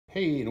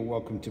Hey, and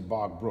welcome to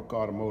Brook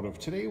Automotive.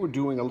 Today we're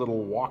doing a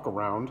little walk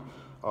around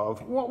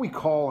of what we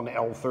call an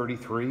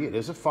L33. It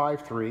is a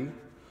 5.3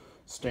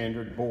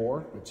 standard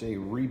bore. It's a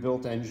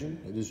rebuilt engine.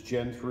 It is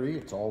Gen 3.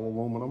 It's all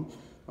aluminum.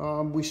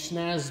 We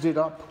snazzed it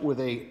up with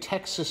a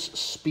Texas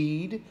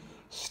Speed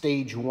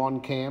Stage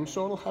 1 cam,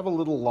 so it'll have a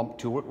little lump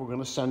to it. We're going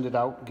to send it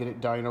out, get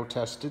it dyno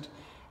tested,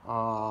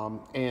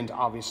 and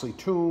obviously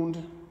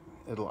tuned.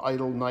 It'll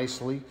idle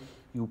nicely.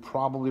 You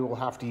probably will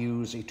have to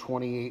use a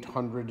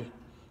 2800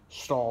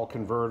 stall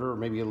converter,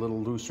 maybe a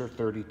little looser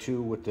 32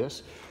 with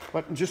this,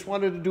 but just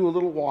wanted to do a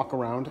little walk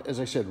around. As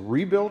I said,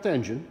 rebuilt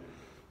engine.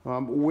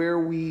 Where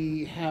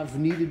we have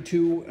needed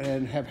to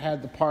and have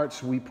had the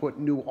parts, we put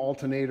new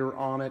alternator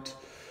on it,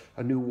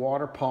 a new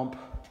water pump.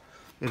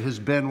 It has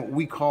been what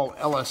we call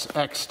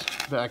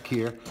LSX'd back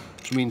here,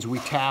 which means we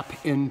tap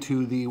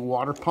into the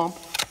water pump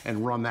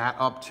and run that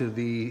up to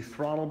the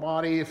throttle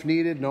body if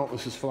needed. No,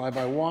 this is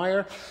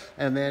fly-by-wire,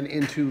 and then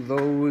into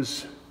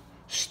those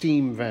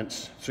steam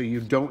vents, so you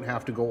don't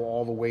have to go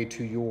all the way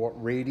to your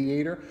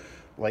radiator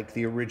like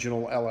the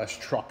original LS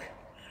truck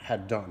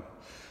had done.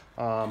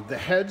 The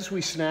heads, we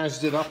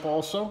snazzed it up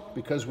also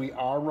because we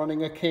are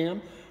running a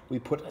cam. We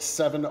put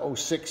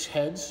 706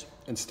 heads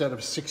instead of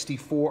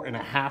 64.5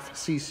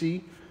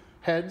 cc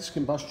heads,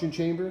 combustion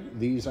chamber.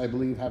 These, I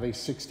believe, have a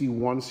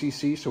 61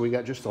 cc, so we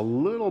got just a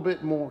little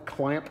bit more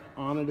clamp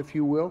on it, if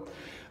you will.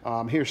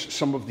 Here's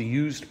some of the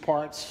used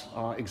parts,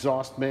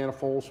 exhaust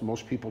manifolds.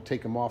 Most people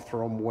take them off,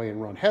 throw them away,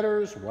 and run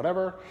headers,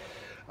 whatever.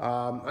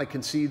 I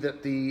can see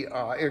that the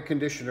air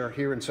conditioner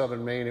here in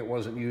southern Maine, it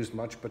wasn't used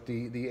much, but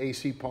the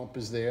AC pump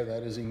is there.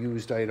 That is a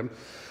used item.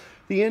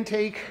 The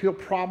intake, you'll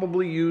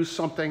probably use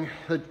something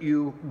that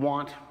you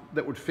want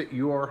that would fit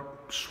your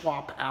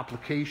swap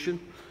application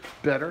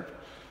better.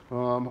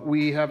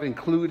 We have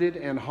included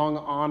and hung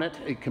on it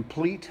a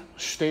complete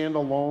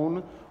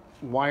standalone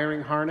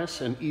wiring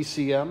harness and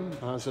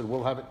ECM. I said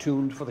we'll have it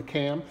tuned for the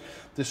cam.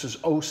 This is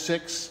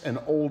 06 and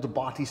old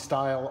body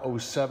style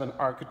 07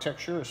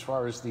 architecture as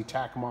far as the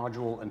tack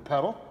module and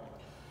pedal.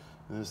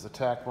 There's the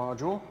tack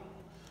module.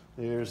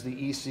 There's the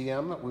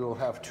ECM that we will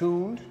have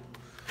tuned.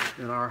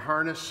 And our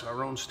harness,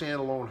 our own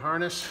standalone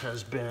harness,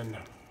 has been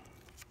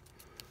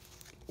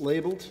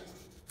labeled.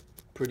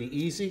 Pretty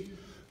easy.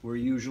 We're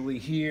usually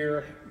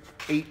here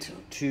 8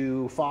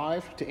 to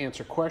 5 to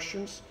answer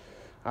questions.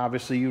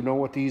 Obviously, you know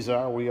what these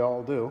are. We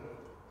all do.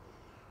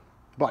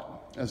 But,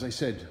 as I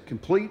said,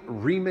 complete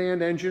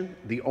reman engine.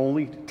 The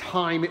only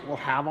time it will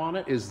have on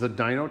it is the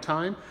dyno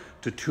time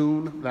to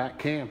tune that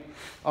cam.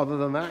 Other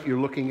than that,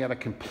 you're looking at a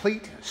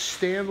complete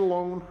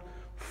standalone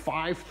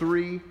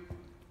 5.3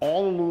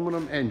 all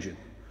aluminum engine.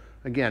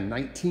 Again,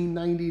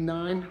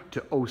 1999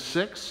 to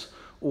 06,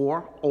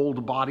 or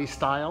old body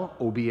style,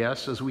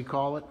 OBS as we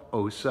call it,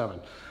 07.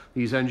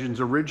 These engines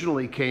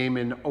originally came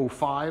in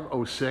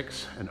 05,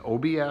 06, and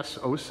OBS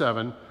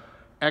 07,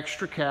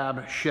 extra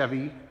cab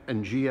Chevy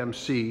and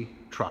GMC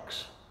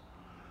trucks.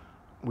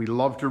 We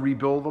love to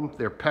rebuild them.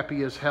 They're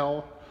peppy as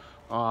hell.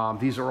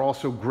 These are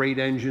also great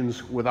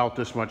engines without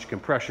this much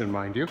compression,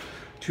 mind you,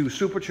 to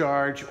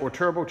supercharge or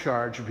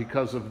turbocharge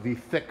because of the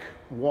thick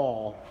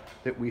wall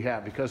that we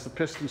have. Because the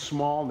piston's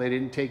small, they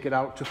didn't take it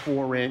out to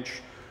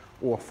 4-inch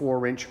or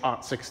 4-inch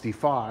aught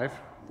 65.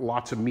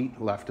 Lots of meat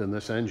left in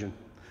this engine.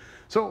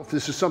 So if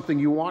this is something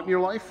you want in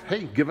your life,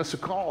 hey, give us a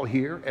call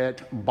here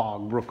at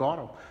Brook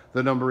Auto.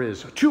 The number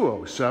is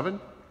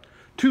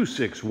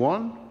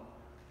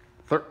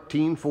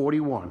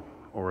 207-261-1341,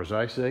 or as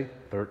I say,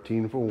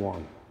 13 for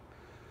 1.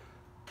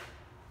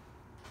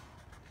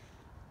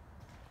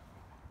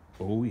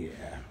 Oh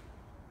yeah.